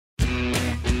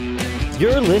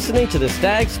You're listening to the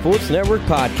Stag Sports Network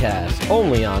podcast,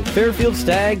 only on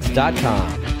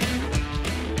FairfieldStags.com.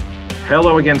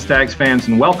 Hello again, Stags fans,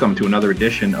 and welcome to another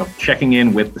edition of Checking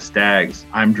In with the Stags.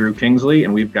 I'm Drew Kingsley,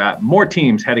 and we've got more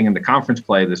teams heading into conference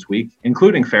play this week,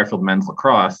 including Fairfield Men's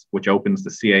Lacrosse, which opens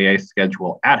the CAA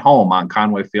schedule at home on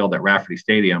Conway Field at Rafferty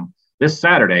Stadium this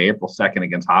Saturday, April 2nd,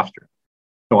 against Hofstra.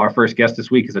 So our first guest this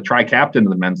week is a tri-captain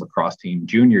of the men's lacrosse team,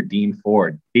 junior Dean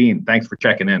Ford. Dean, thanks for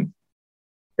checking in.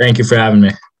 Thank you for having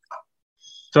me.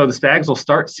 So the Stags will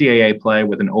start CAA play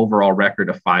with an overall record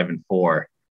of 5-4. For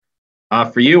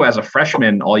you as a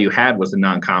freshman, all you had was a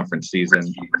non-conference season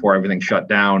before everything shut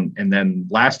down. And then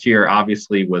last year,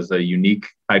 obviously, was a unique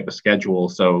type of schedule.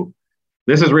 So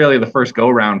this is really the first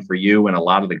go-round for you and a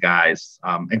lot of the guys,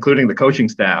 including the coaching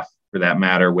staff, for that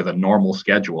matter, with a normal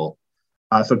schedule.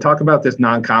 So talk about this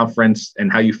non-conference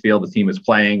and how you feel the team is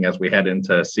playing as we head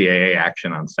into CAA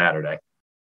action on Saturday.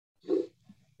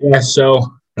 Yeah, so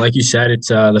like you said, it's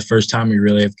the first time we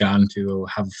really have gotten to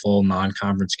have a full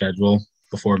non-conference schedule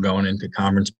before going into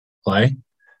conference play.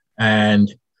 And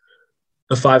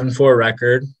the 5-4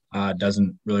 record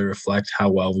doesn't really reflect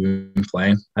how well we've been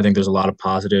playing. I think there's a lot of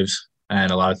positives and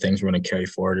a lot of things we're going to carry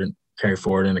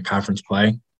forward into conference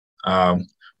play.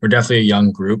 We're definitely a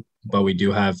young group, but we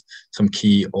do have some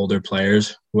key older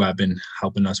players who have been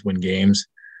helping us win games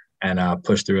and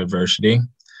push through adversity.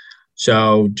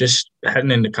 So just heading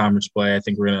into conference play, I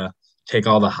think we're going to take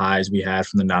all the highs we had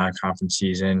from the non-conference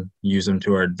season, use them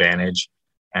to our advantage,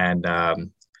 and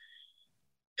kind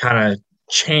of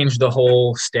change the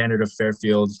whole standard of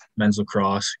Fairfield men's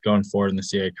lacrosse going forward in the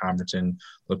CAA conference and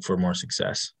look for more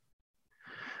success.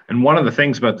 And one of the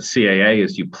things about the CAA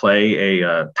is you play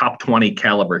a top 20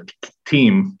 caliber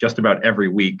team just about every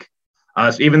week.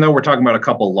 So even though we're talking about a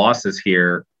couple losses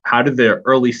here, how did the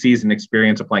early season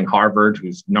experience of playing Harvard,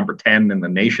 who's number 10 in the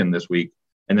nation this week,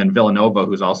 and then Villanova,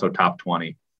 who's also top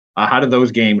 20, how did those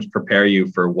games prepare you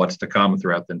for what's to come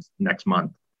throughout the next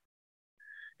month?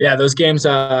 Yeah, those games,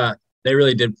 they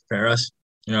really did prepare us.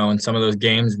 You know, in some of those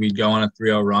games, we'd go on a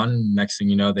 3-0 run. Next thing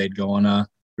you know, they'd go on a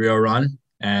 3-0 run,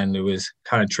 and it was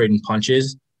kind of trading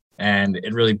punches, and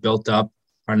it really built up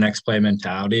our next play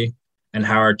mentality and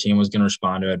how our team was going to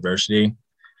respond to adversity.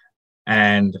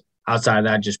 And outside of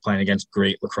that, just playing against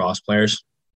great lacrosse players,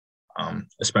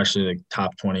 especially the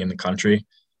top 20 in the country.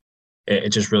 It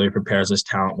just really prepares us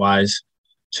talent-wise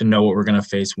to know what we're going to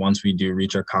face once we do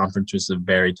reach our conference, which is a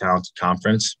very talented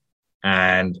conference.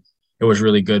 And it was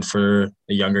really good for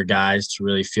the younger guys to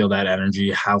really feel that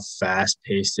energy, how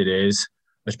fast-paced it is,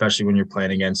 especially when you're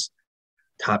playing against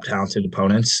top talented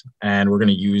opponents. And we're going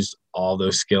to use all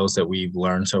those skills that we've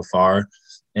learned so far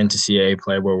into CAA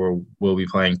play, where we'll be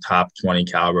playing top 20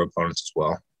 caliber opponents as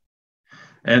well.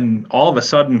 And all of a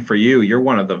sudden for you, you're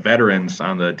one of the veterans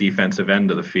on the defensive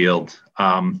end of the field.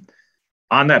 On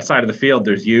that side of the field,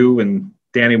 there's you and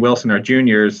Danny Wilson are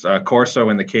juniors, Corso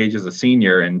in the cage is a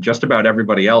senior, and just about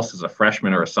everybody else is a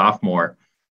freshman or a sophomore.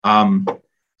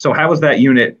 So how was that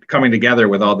unit coming together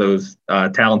with all those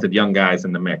talented young guys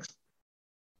in the mix?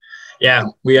 Yeah,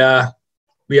 we are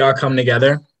coming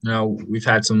together. You know, we've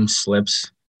had some slips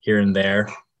here and there,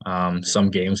 some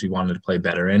games we wanted to play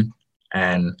better in.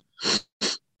 And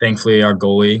thankfully our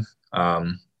goalie,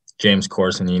 James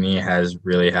Corsanini, has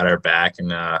really had our back and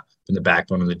been the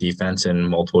backbone of the defense in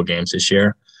multiple games this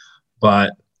year.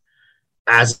 But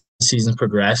as the season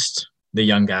progressed, the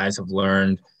young guys have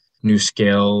learned new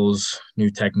skills, new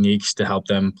techniques to help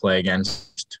them play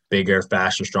against bigger,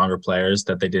 faster, stronger players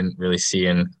that they didn't really see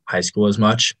in high school as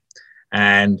much.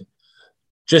 And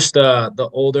just the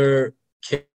older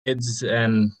kids,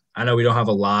 and I know we don't have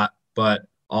a lot, but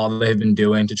all they've been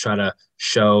doing to try to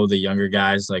show the younger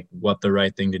guys like what the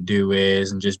right thing to do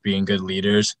is and just being good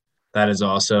leaders, that has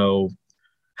also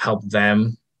helped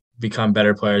them become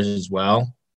better players as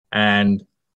well. And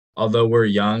although we're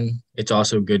young, it's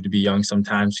also good to be young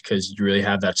sometimes because you really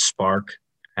have that spark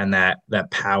and that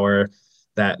power,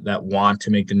 that want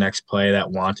to make the next play, that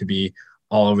want to be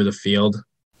all over the field.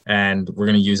 And we're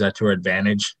going to use that to our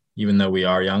advantage, even though we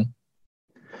are young.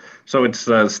 So it's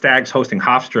Stags hosting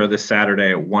Hofstra this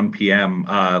Saturday at 1 p.m.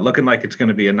 Looking like it's going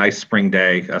to be a nice spring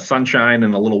day, sunshine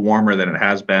and a little warmer than it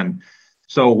has been.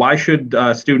 So why should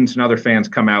students and other fans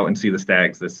come out and see the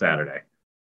Stags this Saturday?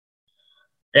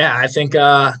 Yeah, I think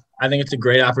it's a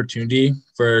great opportunity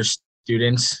for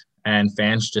students and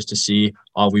fans just to see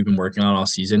all we've been working on all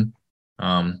season.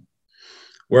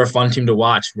 We're a fun team to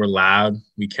watch. We're loud.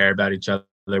 We care about each other.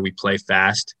 We play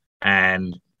fast,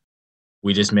 and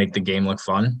we just make the game look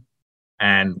fun.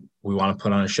 And we want to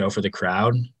put on a show for the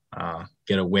crowd,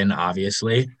 get a win,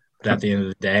 obviously. But at the end of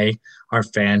the day, our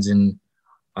fans and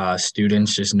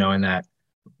students, just knowing that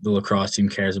the lacrosse team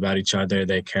cares about each other.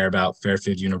 They care about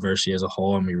Fairfield University as a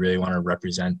whole, and we really want to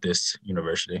represent this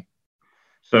university.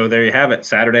 So there you have it.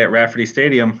 Saturday at Rafferty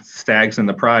Stadium, Stags and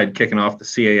the Pride kicking off the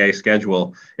CAA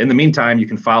schedule. In the meantime, you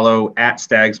can follow at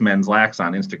Stags Men's Lax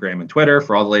on Instagram and Twitter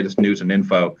for all the latest news and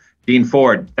info. Dean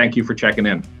Ford, thank you for checking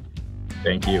in.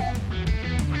 Thank you.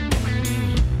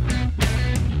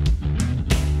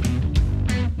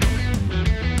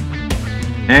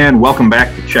 And welcome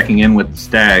back to Checking In with the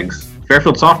Stags.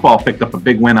 Fairfield softball picked up a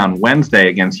big win on Wednesday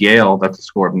against Yale. That's a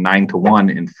score of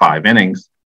 9-1 in 5 innings.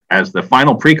 As the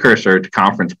final precursor to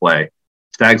conference play,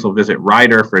 Stags will visit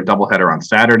Ryder for a doubleheader on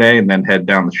Saturday and then head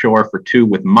down the shore for 2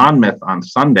 with Monmouth on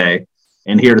Sunday.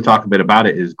 And here to talk a bit about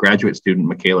it is graduate student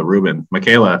Michaela Rubin.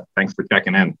 Michaela, thanks for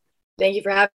checking in. Thank you for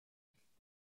having me.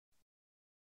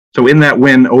 So in that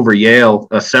win over Yale,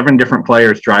 7 different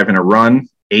players driving a run,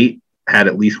 8 had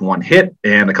at least 1 hit,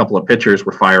 and a couple of pitchers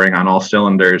were firing on all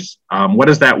cylinders. What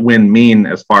does that win mean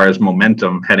as far as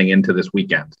momentum heading into this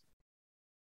weekend?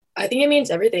 I think it means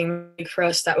everything for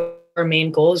us. That our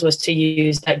main goals was to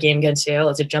use that game against Yale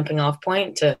as a jumping off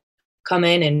point to come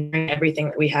in and bring everything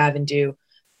that we have and do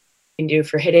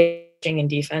for hitting and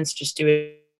defense, just do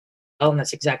it well, and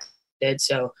that's exactly what we did.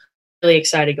 So really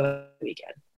excited to go the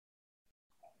weekend.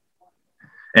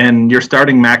 And you're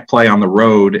starting MAC play on the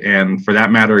road, and for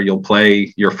that matter, you'll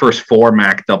play your first 4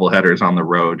 MAC doubleheaders on the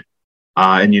road.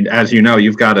 And as you know,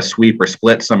 you've got to sweep or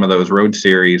split some of those road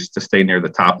series to stay near the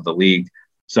top of the league.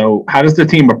 So how does the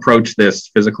team approach this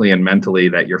physically and mentally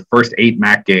that your first 8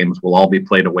 MAC games will all be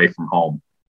played away from home?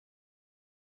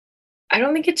 I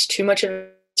don't think it's too much of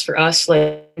it for us,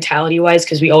 like mentality-wise,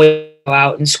 because we always go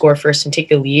out and score first and take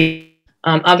the lead.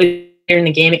 Obviously, in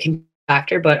the game, it can be a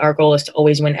factor, but our goal is to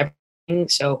always win everything.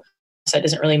 So it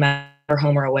doesn't really matter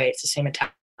home or away. It's the same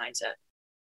attack mindset.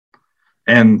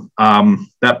 And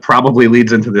that probably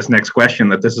leads into this next question,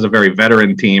 that this is a very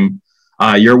veteran team.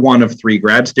 You're one of 3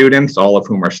 grad students, all of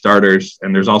whom are starters,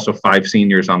 and there's also 5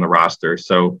 seniors on the roster.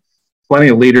 So plenty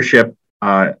of leadership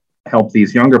help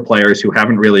these younger players who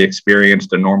haven't really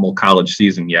experienced a normal college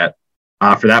season yet.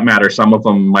 For that matter, some of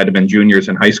them might have been juniors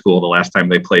in high school the last time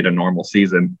they played a normal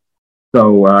season.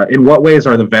 So in what ways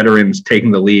are the veterans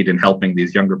taking the lead in helping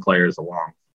these younger players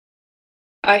along?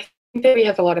 I think that we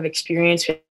have a lot of experience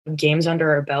with games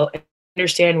under our belt and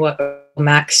understand what a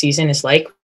MAC season is like.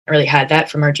 We really had that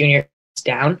from our junior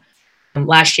down.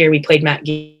 Last year we played MAC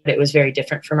game, but it was very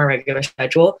different from our regular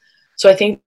schedule. So I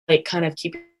think like kind of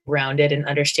keeping grounded and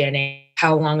understanding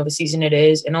how long of a season it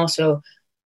is, and also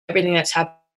everything that's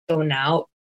happened now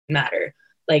matter.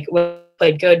 Like when you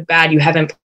played good, bad, you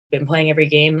haven't been playing every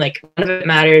game. Like none of it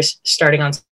matters starting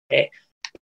on Saturday.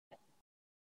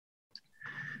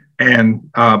 And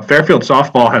Fairfield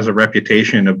softball has a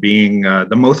reputation of being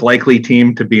the most likely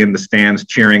team to be in the stands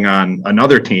cheering on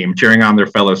another team, cheering on their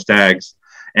fellow Stags.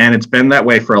 And it's been that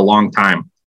way for a long time.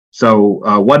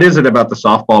 So what is it about the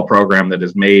softball program that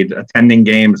has made attending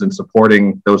games and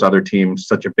supporting those other teams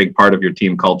such a big part of your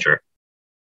team culture?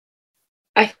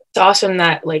 I think it's awesome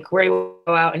that like we're able to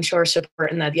go out and show our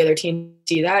support and that the other team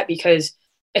see that, because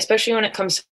especially when it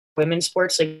comes to women's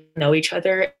sports, like know each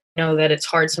other, know that it's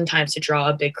hard sometimes to draw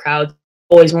a big crowd.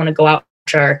 Always want to go out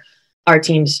and our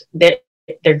teams.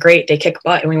 They're great. They kick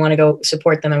butt, and we want to go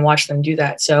support them and watch them do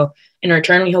that. So in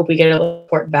return, we hope we get a little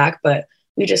support back, but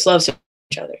we just love supporting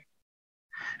each other.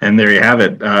 And there you have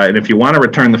it. And if you want to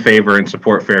return the favor and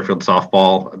support Fairfield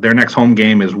softball, their next home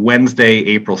game is Wednesday,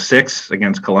 April 6th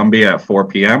against Columbia at 4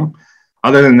 p.m.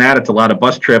 Other than that, it's a lot of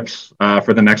bus trips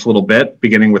for the next little bit,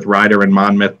 beginning with Ryder and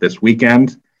Monmouth this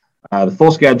weekend. The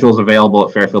full schedule is available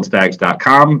at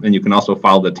fairfieldstags.com, and you can also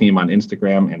follow the team on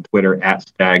Instagram and Twitter at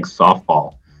Stags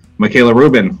Softball. Michaela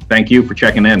Rubin, thank you for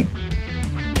checking in.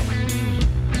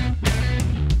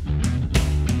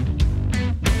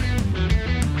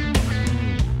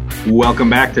 Welcome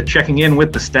back to Checking In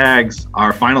with the Stags.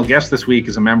 Our final guest this week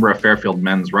is a member of Fairfield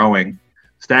Men's Rowing.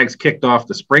 Stags kicked off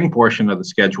the spring portion of the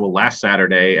schedule last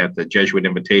Saturday at the Jesuit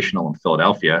Invitational in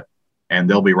Philadelphia, and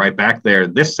they'll be right back there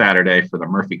this Saturday for the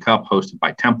Murphy Cup hosted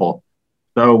by Temple.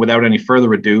 So without any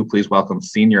further ado, please welcome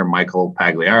senior Michael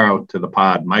Pagliaro to the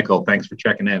pod. Michael, thanks for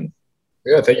checking in.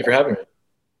 Yeah, thank you for having me.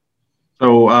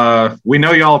 So we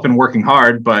know y'all have been working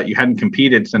hard, but you hadn't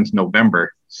competed since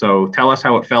November. So tell us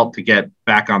how it felt to get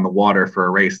back on the water for a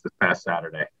race this past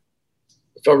Saturday.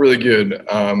 It felt really good.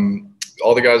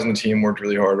 All the guys on the team worked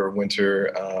really hard over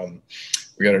winter.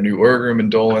 We got a new org room in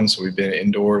Dolan, so we've been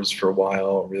indoors for a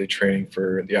while, really training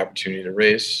for the opportunity to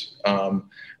race. And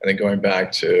then going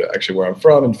back to actually where I'm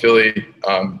from in Philly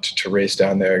to race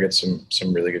down there against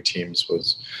some really good teams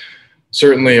was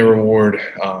certainly a reward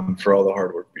for all the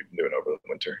hard work we've been doing over the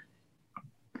winter.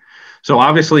 So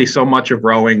obviously so much of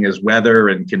rowing is weather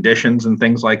and conditions and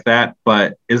things like that,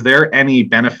 but is there any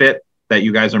benefit that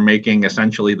you guys are making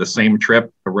essentially the same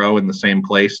trip to row in the same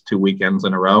place 2 weekends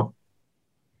in a row?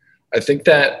 I think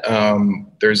that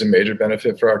there's a major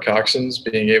benefit for our coxswains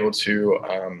being able to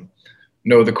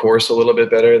know the course a little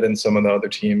bit better than some of the other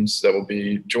teams that will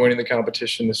be joining the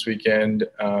competition this weekend.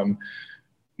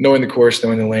 Knowing the course,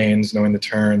 knowing the lanes, knowing the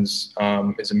turns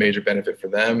is a major benefit for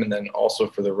them. And then also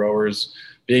for the rowers,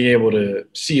 being able to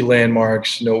see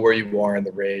landmarks, know where you are in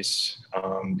the race,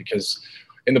 because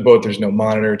in the boat, there's no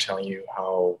monitor telling you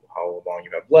how long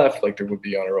you have left, like there would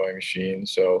be on a rowing machine.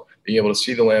 So being able to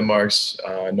see the landmarks,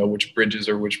 know which bridges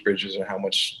and how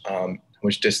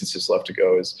much distance is left to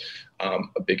go is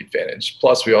a big advantage.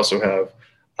 Plus, we also have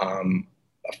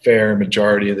a fair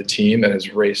majority of the team that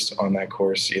has raced on that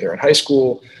course either in high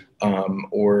school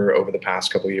or over the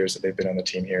past couple of years that they've been on the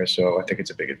team here. So I think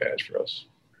it's a big advantage for us.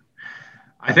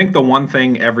 I think the one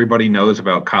thing everybody knows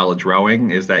about college rowing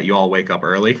is that you all wake up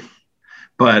early.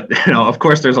 But, of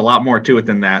course, there's a lot more to it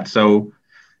than that. So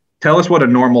tell us what a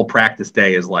normal practice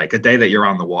day is like, a day that you're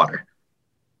on the water.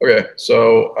 Okay,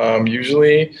 so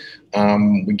usually I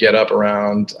get up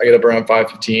around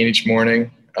 5:15 each morning,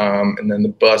 and then the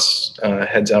bus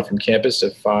heads out from campus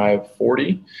at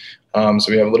 5:40.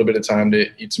 So we have a little bit of time to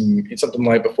eat something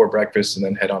light before breakfast, and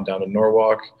then head on down to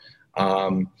Norwalk.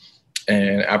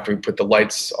 And after we put the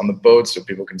lights on the boats so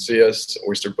people can see us,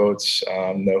 oyster boats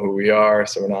know who we are,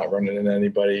 so we're not running into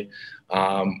anybody.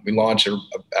 We launch at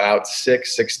about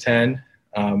 6:10,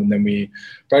 and then we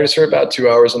practice for about 2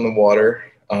 hours on the water.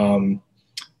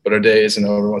 But our day isn't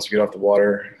over once we get off the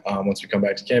water. Once we come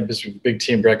back to campus, we have a big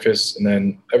team breakfast, and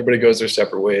then everybody goes their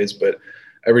separate ways. But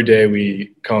every day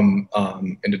we come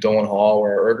into Dolan Hall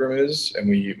where our erg room is, and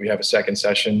we have a second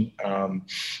session.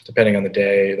 Depending on the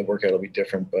day, the workout will be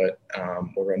different, but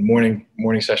we'll run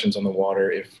morning sessions on the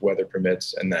water if weather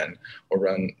permits, and then we'll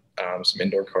run some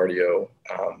indoor cardio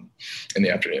in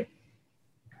the afternoon.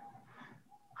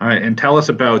 All right, and tell us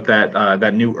about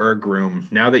that new erg room.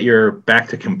 Now that you're back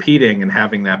to competing and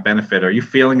having that benefit, are you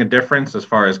feeling a difference as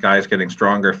far as guys getting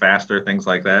stronger, faster, things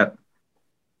like that?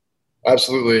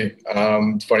 Absolutely.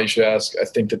 It's funny you should ask. I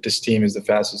think that this team is the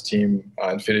fastest team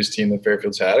and fittest team that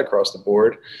Fairfield's had across the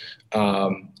board.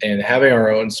 And having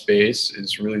our own space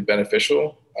is really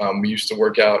beneficial. We used to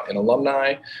work out in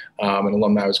alumni, and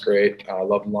alumni was great. I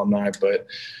love alumni, but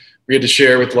we had to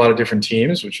share with a lot of different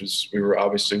teams, which we were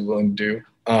obviously willing to do.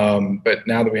 But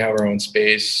now that we have our own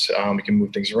space, we can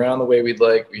move things around the way we'd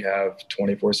like. We have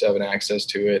 24/7 access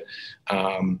to it.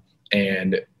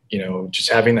 And just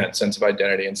having that sense of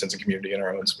identity and sense of community in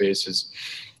our own space has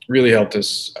really helped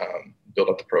us build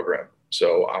up the program.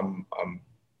 So I'm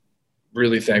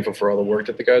really thankful for all the work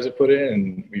that the guys have put in,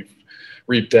 and we've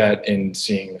reaped that in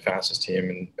seeing the fastest team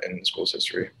in the school's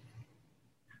history.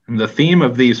 The theme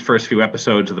of these first few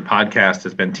episodes of the podcast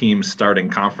has been teams starting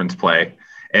conference play.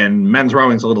 And men's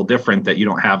rowing is a little different, that you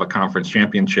don't have a conference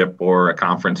championship or a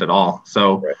conference at all.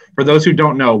 So right. For those who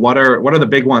don't know, what are the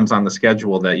big ones on the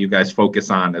schedule that you guys focus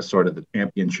on as sort of the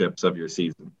championships of your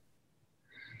season?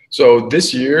 So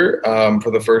this year,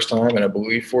 for the first time in I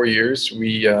believe 4 years,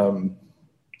 we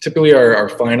typically our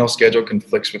final schedule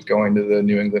conflicts with going to the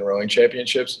New England Rowing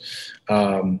Championships.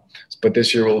 But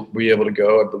this year we'll be able to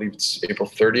go. I believe it's April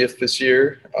 30th this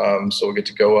year. So we'll get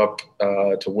to go up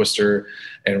to Worcester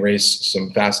and race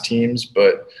some fast teams.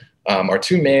 But our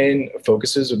two main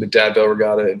focuses are the Dadville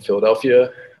Regatta in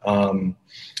Philadelphia and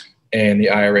the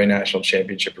IRA National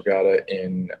Championship Regatta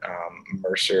in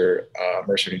Mercer,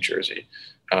 New Jersey.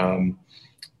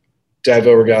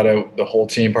 Dadville Regatta, the whole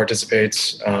team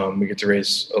participates. We get to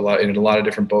race in a lot of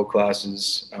different boat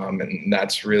classes, and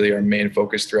that's really our main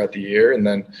focus throughout the year. And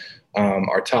then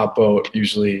our top boat,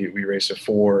 usually we race a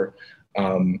 4.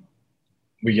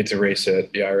 We get to race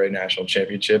at the IRA National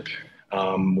Championship,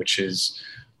 which is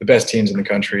the best teams in the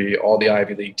country, all the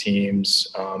Ivy League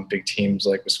teams, big teams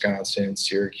like Wisconsin,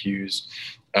 Syracuse,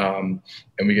 and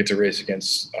we get to race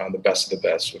against the best of the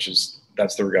best,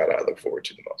 that's the regatta I look forward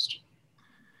to the most.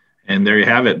 And there you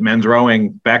have it. Men's rowing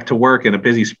back to work in a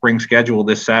busy spring schedule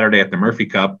this Saturday at the Murphy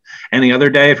Cup. Any other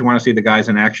day, if you want to see the guys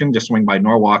in action, just swing by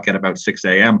Norwalk at about 6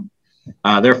 a.m.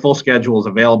 Their full schedule is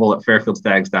available at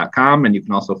fairfieldstags.com, and you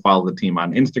can also follow the team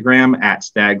on Instagram at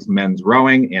Stags Men's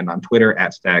Rowing and on Twitter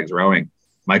at Stags Rowing.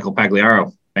 Michael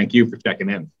Pagliaro, thank you for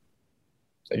checking in.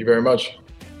 Thank you very much.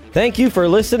 Thank you for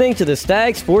listening to the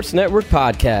Stag Sports Network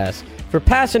podcast. For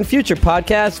past and future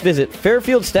podcasts, visit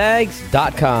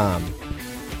fairfieldstags.com.